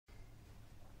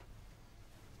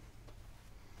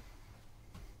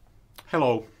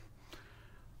Hello.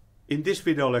 In this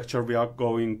video lecture we are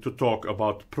going to talk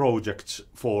about projects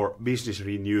for business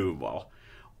renewal,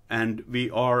 and we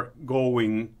are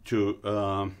going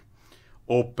to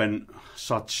open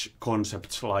such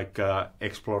concepts like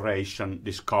exploration,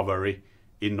 discovery,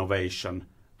 innovation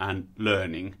and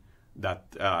learning that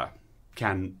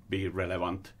can be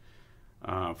relevant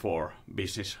for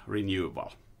business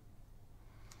renewal.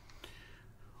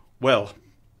 Well,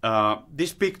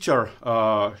 this picture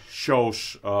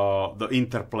shows the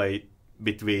interplay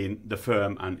between the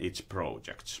firm and its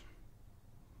projects.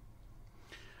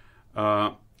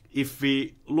 If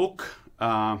we look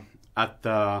at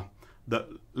the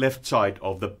left side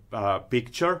of the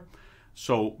picture,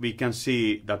 so we can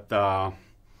see that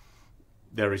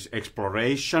there is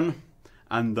exploration,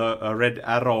 and the red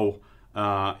arrow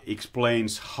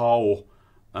explains how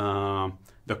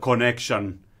the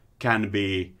connection can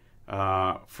be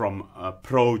from a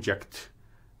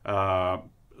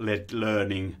project-led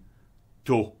learning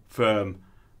to firm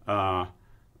by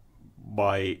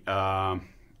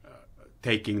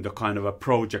taking the kind of a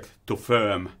project to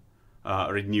firm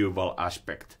renewal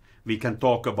aspect. We can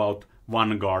talk about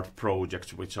vanguard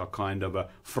projects, which are kind of a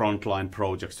frontline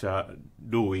projects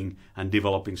doing and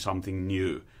developing something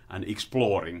new and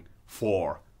exploring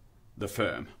for the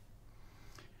firm.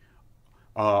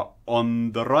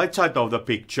 On the right side of the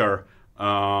picture,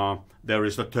 there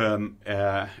is the term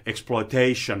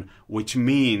exploitation, which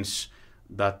means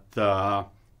that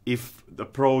if the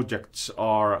projects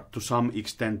are to some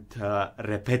extent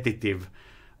repetitive,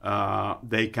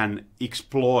 they can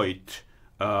exploit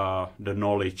the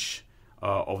knowledge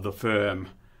of the firm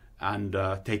and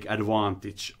take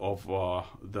advantage of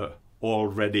the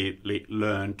already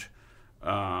learned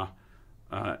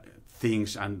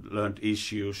things and learned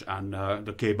issues and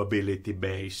the capability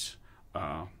base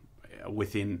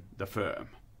within the firm.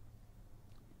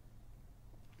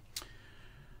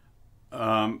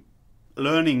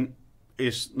 Learning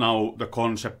is now the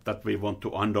concept that we want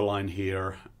to underline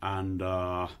here, and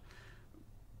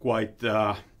quite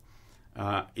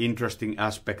interesting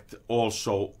aspect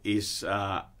also is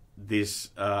this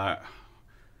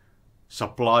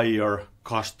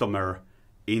supplier-customer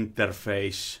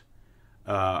interface,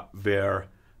 where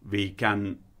we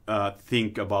can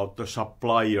think about the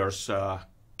supplier's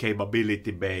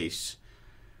capability base.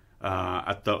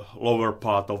 At the lower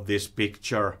part of this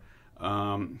picture,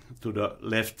 to the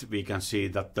left, we can see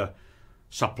that the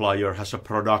supplier has a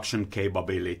production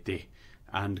capability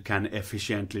and can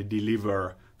efficiently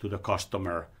deliver to the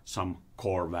customer some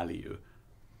core value.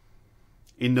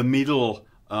 In the middle,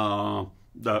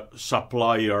 the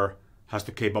supplier has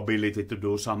the capability to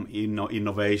do some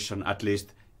innovation, at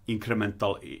least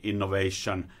incremental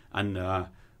innovation, and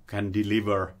can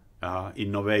deliver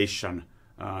innovation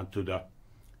to the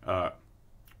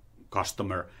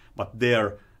customer. But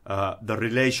there, the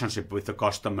relationship with the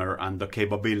customer and the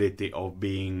capability of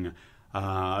being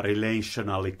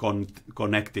relationally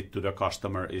connected to the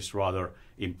customer is rather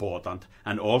important,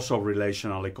 and also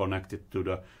relationally connected to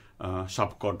the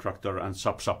subcontractor and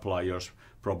sub-suppliers,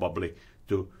 probably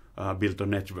to build a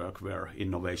network where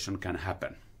innovation can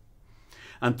happen.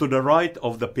 And to the right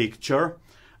of the picture,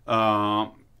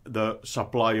 the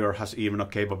supplier has even a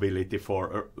capability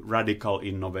for radical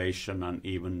innovation and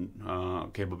even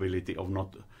capability of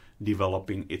not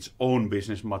developing its own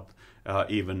business, but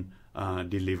even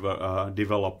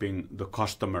developing the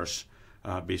customer's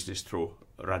business through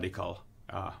radical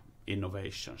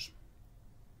innovations.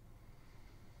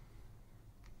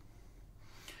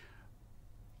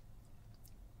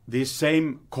 These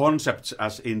same concepts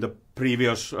as in the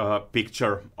previous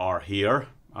picture are here.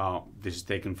 This is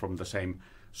taken from the same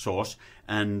source,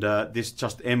 and this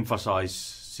just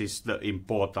emphasizes the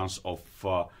importance of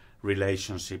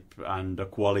relationship and the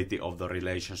quality of the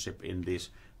relationship in these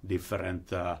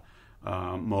different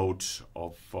modes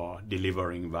of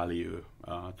delivering value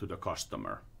to the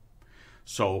customer.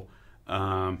 So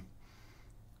to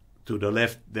the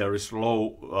left there is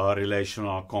low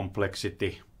relational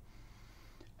complexity,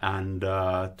 and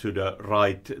to the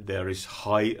right there is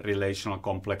high relational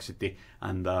complexity,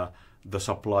 and the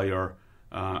supplier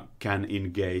can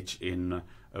engage in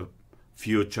a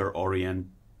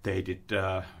future-oriented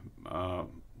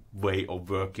way of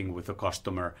working with the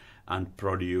customer and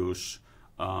produce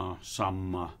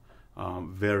some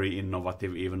very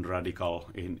innovative, even radical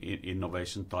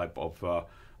innovation type of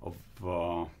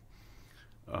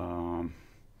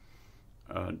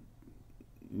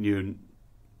new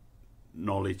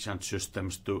knowledge and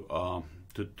systems to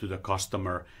the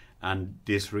customer, and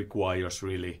this requires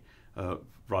really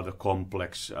rather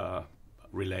complex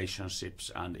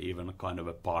relationships and even a kind of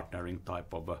a partnering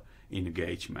type of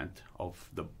engagement of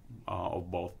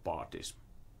both parties.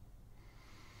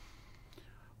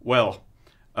 Well,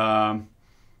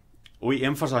 we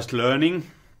emphasized learning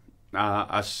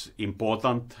as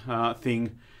important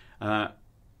thing,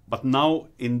 but now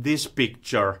in this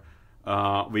picture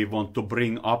we want to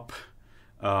bring up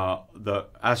the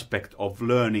aspect of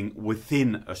learning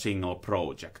within a single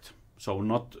project. So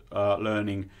not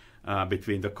learning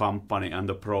between the company and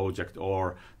the project,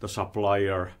 or the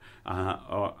supplier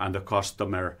and the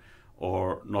customer,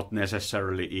 or not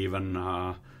necessarily even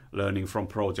learning from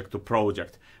project to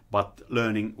project, but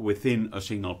learning within a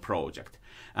single project.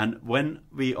 And when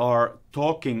we are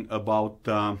talking about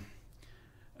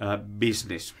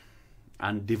business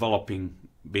and developing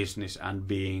business and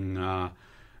being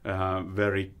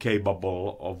very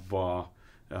capable of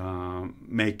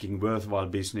making worthwhile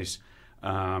business,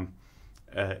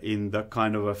 in the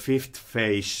kind of a fifth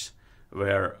phase,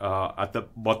 where at the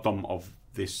bottom of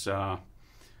this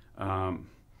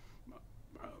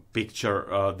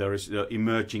picture there is the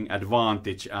emerging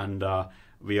advantage, and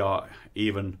we are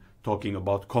even talking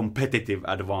about competitive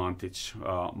advantage,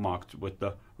 marked with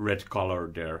the red color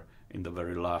there in the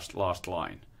very last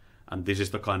line. And this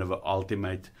is the kind of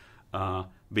ultimate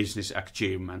business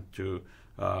achievement, to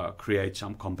create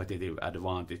some competitive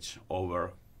advantage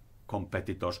over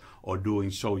competitors, or doing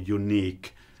so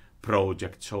unique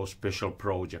project, so special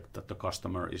project, that the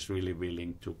customer is really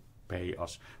willing to pay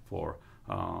us for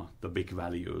the big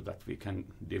value that we can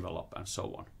develop, and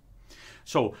so on.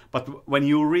 So, but when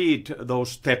you read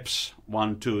those steps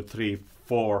 1, 2, 3,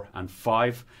 4, and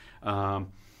 5,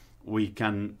 we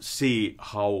can see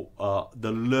how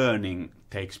the learning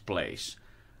takes place.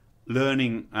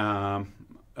 Learning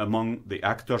among the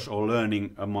actors, or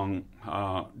learning among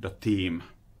the team.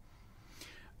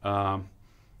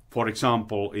 For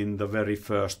example, in the very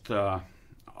first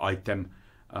item,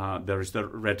 there is the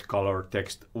red color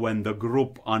text, when the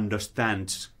group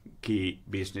understands key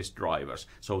business drivers.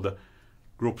 So the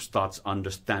group starts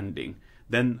understanding.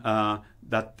 Then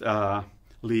that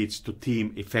leads to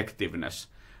team effectiveness.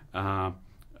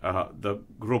 The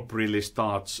group really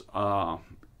starts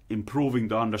improving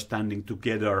the understanding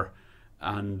together,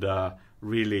 and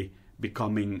really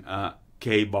becoming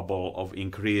capable of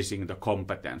increasing the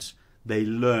competence. They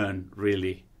learn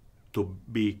really to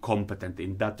be competent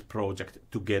in that project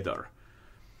together.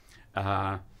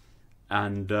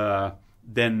 And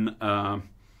then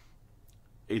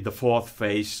in the fourth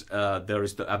phase, there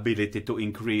is the ability to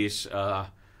increase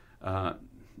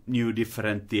new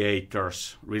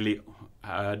differentiators, really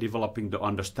developing the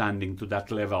understanding to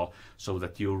that level, so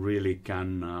that you really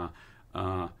can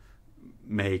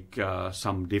make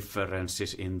some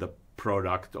differences in the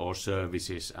product or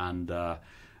services, and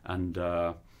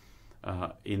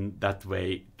in that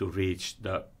way to reach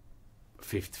the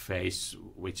fifth phase,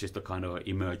 which is the kind of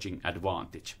emerging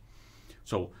advantage.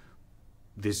 So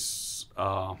this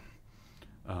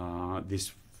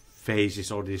these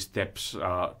phases, or these steps,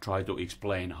 try to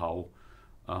explain how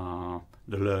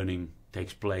the learning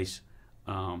takes place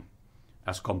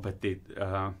as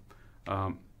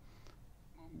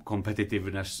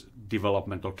competitiveness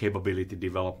development or capability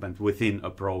development within a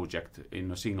project,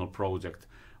 in a single project,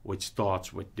 which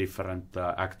starts with different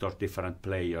actors, different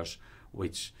players,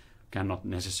 which cannot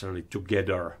necessarily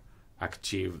together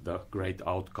achieve the great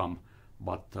outcome,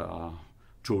 but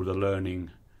through the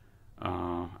learning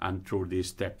and through these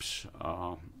steps,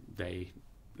 they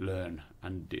learn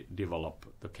and develop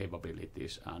the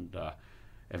capabilities, and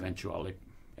eventually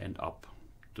end up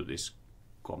to this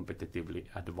competitively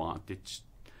advantaged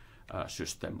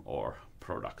system or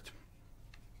product.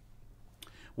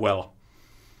 Well,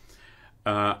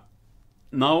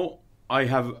 now I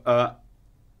have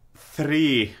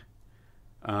 3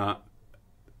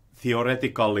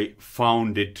 theoretically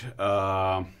founded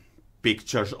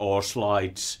pictures or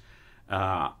slides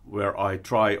where I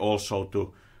try also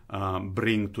to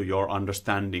bring to your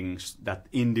understandings that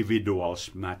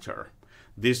individuals matter.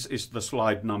 This is the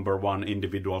slide number 1,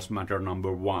 individuals matter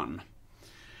number 1.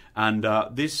 And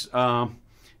this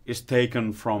is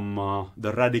taken from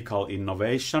the radical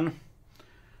innovation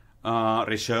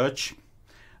research,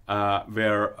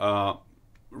 where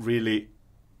really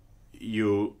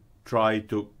you try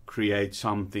to create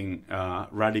something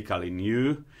radically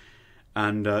new.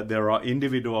 And there are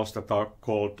individuals that are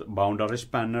called boundary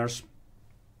spanners,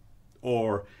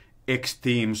 or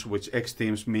X-teams, which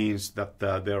X-teams means that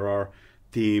there are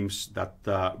teams that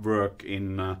work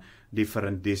in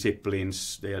different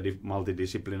disciplines. They are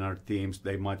multidisciplinary teams.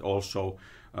 They might also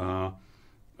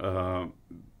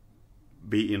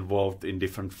be involved in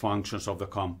different functions of the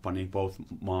company, both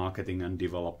marketing and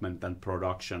development and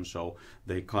production. So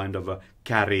they kind of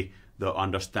carry the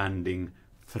understanding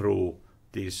through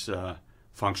these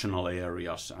functional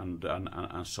areas and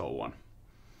so on.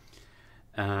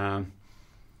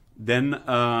 Then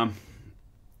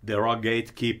there are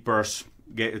gatekeepers.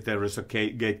 There is a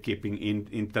gatekeeping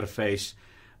interface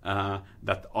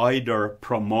that either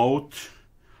promote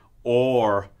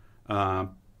or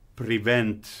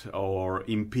prevent or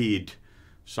impede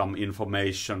some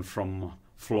information from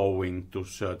flowing to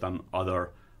certain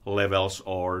other levels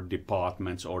or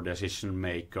departments or decision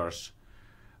makers.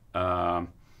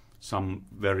 Some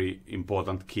very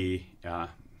important key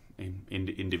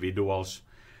individuals,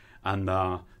 and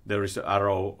there is an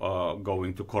arrow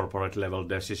going to corporate level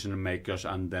decision makers,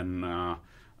 and then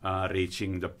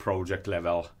reaching the project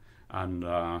level and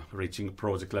reaching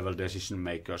project level decision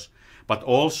makers. But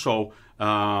also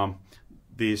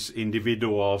these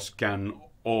individuals can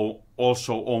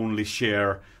also only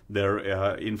share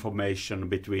their information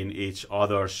between each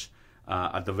others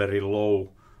at the very low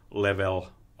level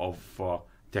of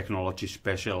technology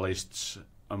specialists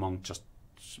among just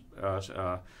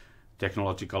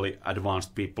technologically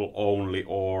advanced people only,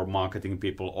 or marketing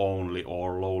people only,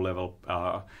 or low-level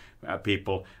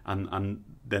people, and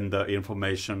then the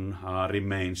information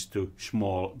remains to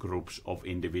small groups of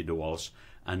individuals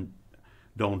and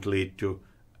don't lead to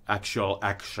actual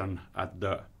action at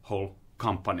the whole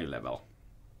company level.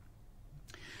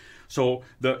 So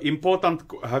the important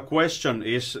question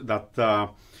is that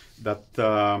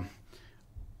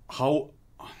how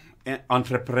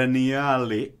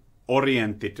entrepreneurially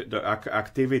oriented the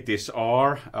activities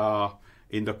are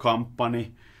in the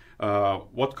company,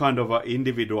 what kind of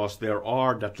individuals there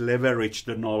are that leverage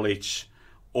the knowledge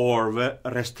or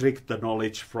restrict the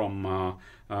knowledge from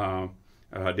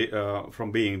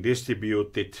being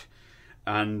distributed,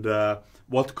 and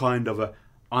what kind of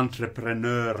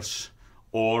entrepreneurs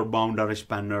or boundary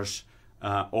spanners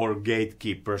or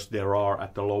gatekeepers there are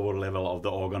at the lower level of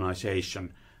the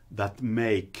organization that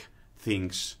make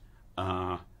things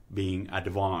being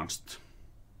advanced,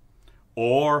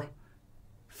 or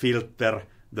filter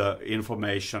the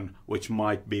information which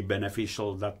might be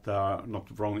beneficial, that not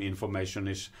wrong information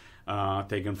is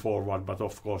taken forward, but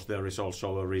of course there is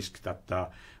also a risk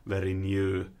that very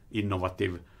new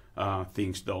innovative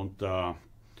things don't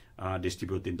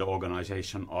distribute in the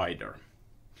organization either.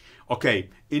 Okay,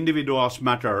 individuals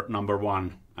matter, number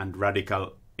one, and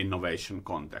radical innovation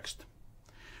context.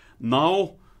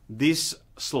 Now this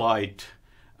slide,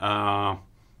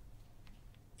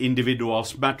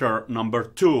 individuals matter, number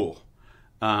two,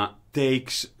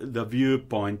 takes the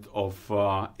viewpoint of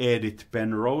Edith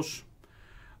Penrose,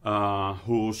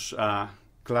 whose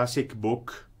classic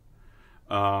book,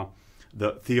 The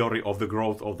Theory of the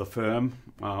Growth of the Firm,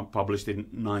 published in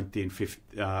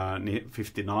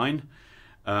 1959,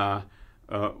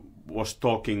 was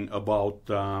talking about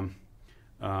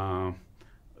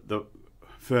the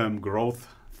firm growth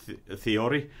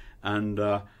theory, and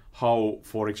how,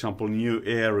 for example, new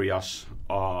areas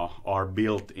are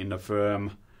built in a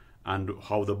firm, and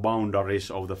how the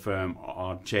boundaries of the firm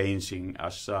are changing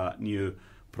as new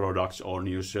products or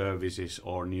new services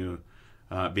or new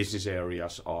business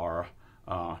areas are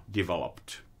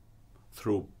developed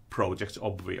through projects,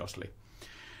 obviously.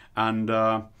 And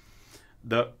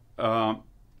the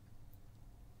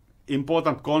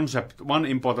important concept, one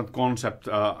important concept,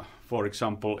 for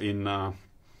example, in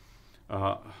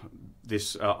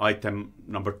this item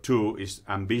number 2 is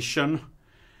ambition,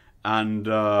 and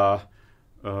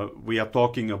we are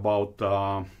talking about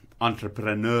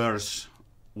entrepreneurs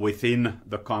within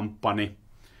the company,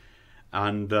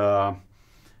 and the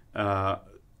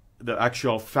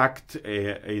actual fact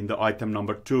in the item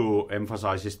number 2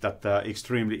 emphasizes that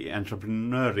extremely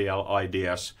entrepreneurial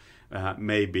ideas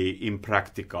may be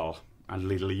impractical and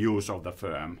little use of the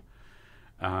firm,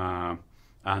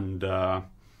 and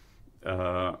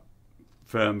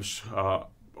firms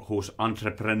whose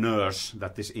entrepreneurs,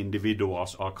 that is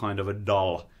individuals, are kind of a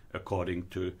dull, according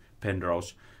to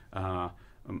Penrose,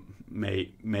 may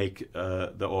make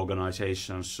the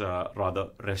organizations rather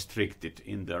restricted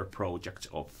in their projects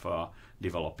of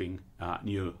developing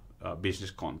new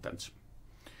business contents.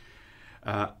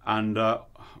 And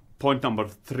point number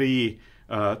 3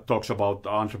 talks about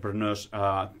entrepreneurs'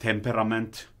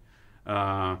 temperament.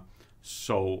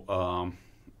 So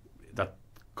that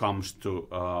comes to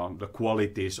the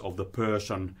qualities of the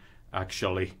person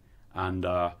actually, and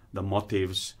the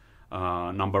motives.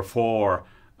 Number 4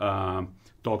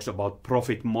 talks about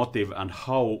profit motive and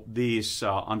how these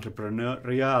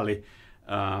entrepreneurially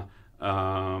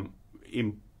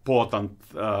important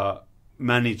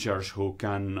managers who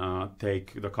can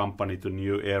take the company to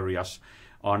new areas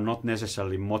are not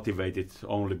necessarily motivated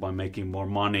only by making more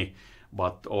money,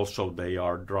 but also they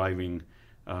are driven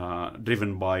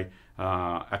by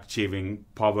achieving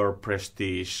power,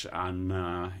 prestige, and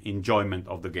enjoyment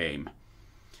of the game.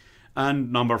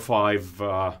 And number 5,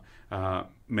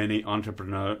 many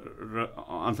entrepreneurs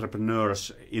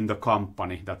in the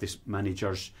company, that is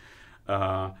managers,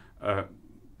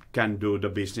 can do the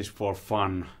business for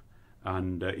fun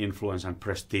and influence and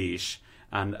prestige.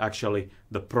 And actually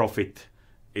the profit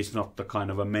is not the kind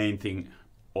of a main thing,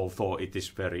 although it is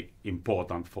very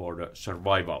important for the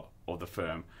survival of the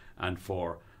firm and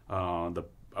for the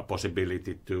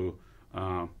possibility to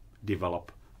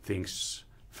develop things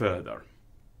further.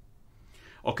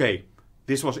 Okay,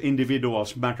 this was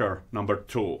Individuals Matter number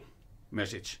 2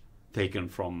 message, taken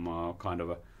from kind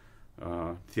of a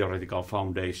theoretical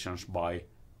foundations by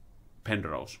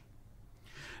Penrose.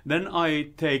 Then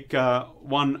I take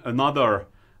another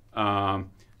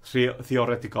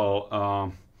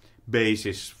theoretical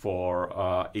basis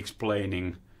for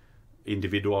explaining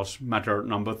Individuals Matter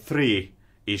number 3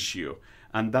 issue,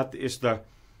 and that is the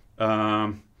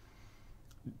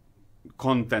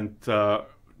content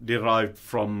derived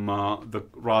from the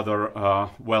rather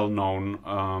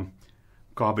well-known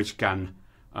garbage can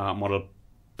model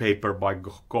paper by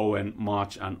Cohen,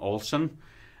 March, and Olsen.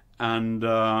 And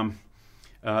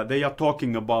they are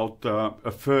talking about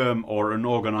a firm or an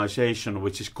organization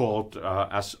which is called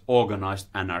as organized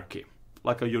anarchy,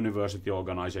 like a university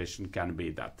organization can be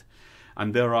that.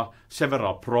 And there are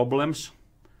several problems,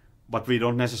 but we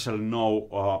don't necessarily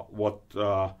know what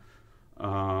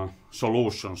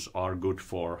solutions are good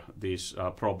for these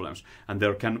problems. And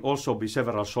there can also be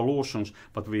several solutions,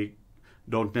 but we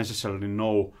don't necessarily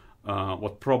know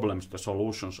what problems the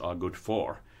solutions are good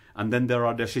for. And then there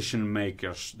are decision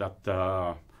makers that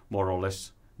more or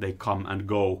less they come and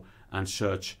go and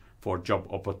search for job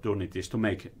opportunities to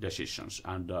make decisions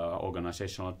and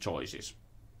organizational choices.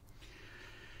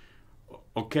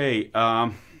 Okay,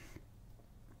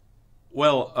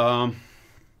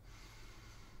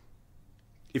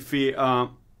 if we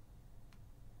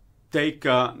take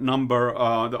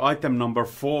the item number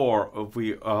 4,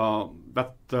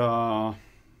 that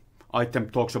item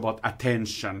talks about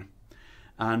attention,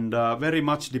 and very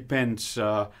much depends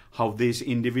how these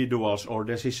individuals or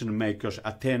decision makers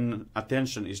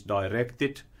attention is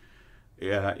directed.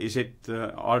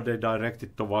 Are they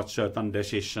directed towards certain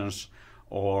decisions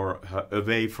or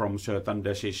away from certain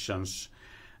decisions?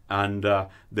 And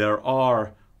there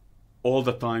are all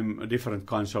the time different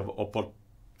kinds of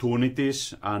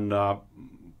opportunities and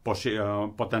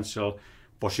potential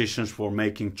positions for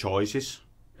making choices,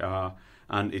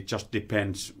 and it just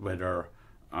depends whether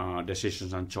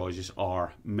decisions and choices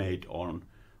are made on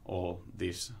all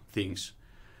these things.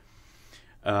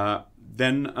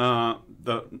 Then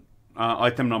the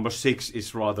item number 6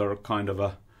 is rather kind of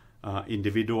a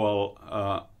individual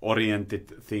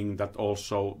oriented thing, that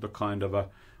also the kind of a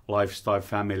lifestyle,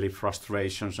 family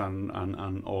frustrations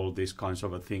and all these kinds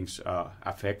of things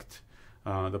affect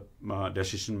the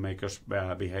decision makers'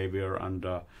 behavior and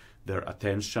their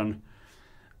attention.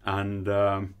 And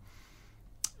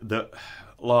the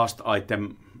last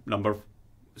item, number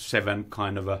 7,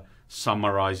 kind of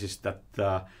summarizes that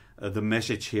the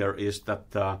message here is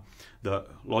that the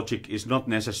logic is not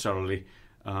necessarily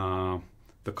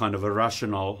the kind of a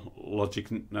rational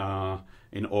logic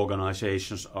in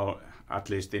organizations, or at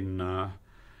least in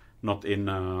not in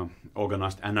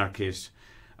organized anarchies,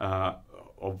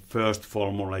 of first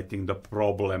formulating the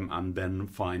problem and then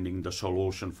finding the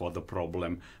solution for the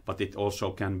problem, but it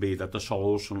also can be that the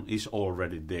solution is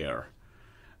already there,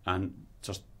 and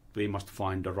just we must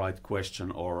find the right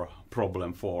question or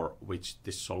problem for which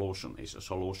this solution is a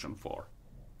solution for.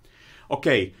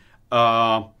 Okay,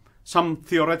 some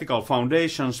theoretical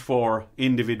foundations for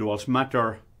Individuals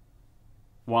Matter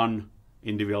 1,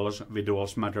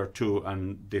 Individuals Matter 2,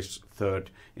 and this third,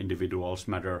 Individuals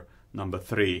Matter number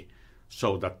 3,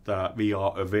 so that we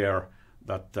are aware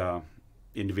that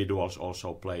individuals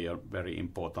also play a very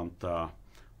important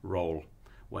role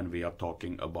when we are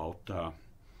talking about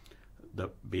the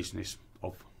business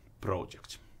of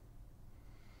projects.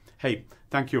 Hey,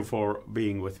 thank you for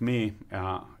being with me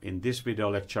in this video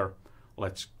lecture.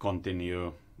 Let's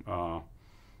continue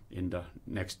in the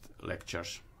next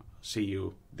lectures. See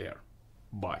you there.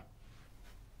 Bye.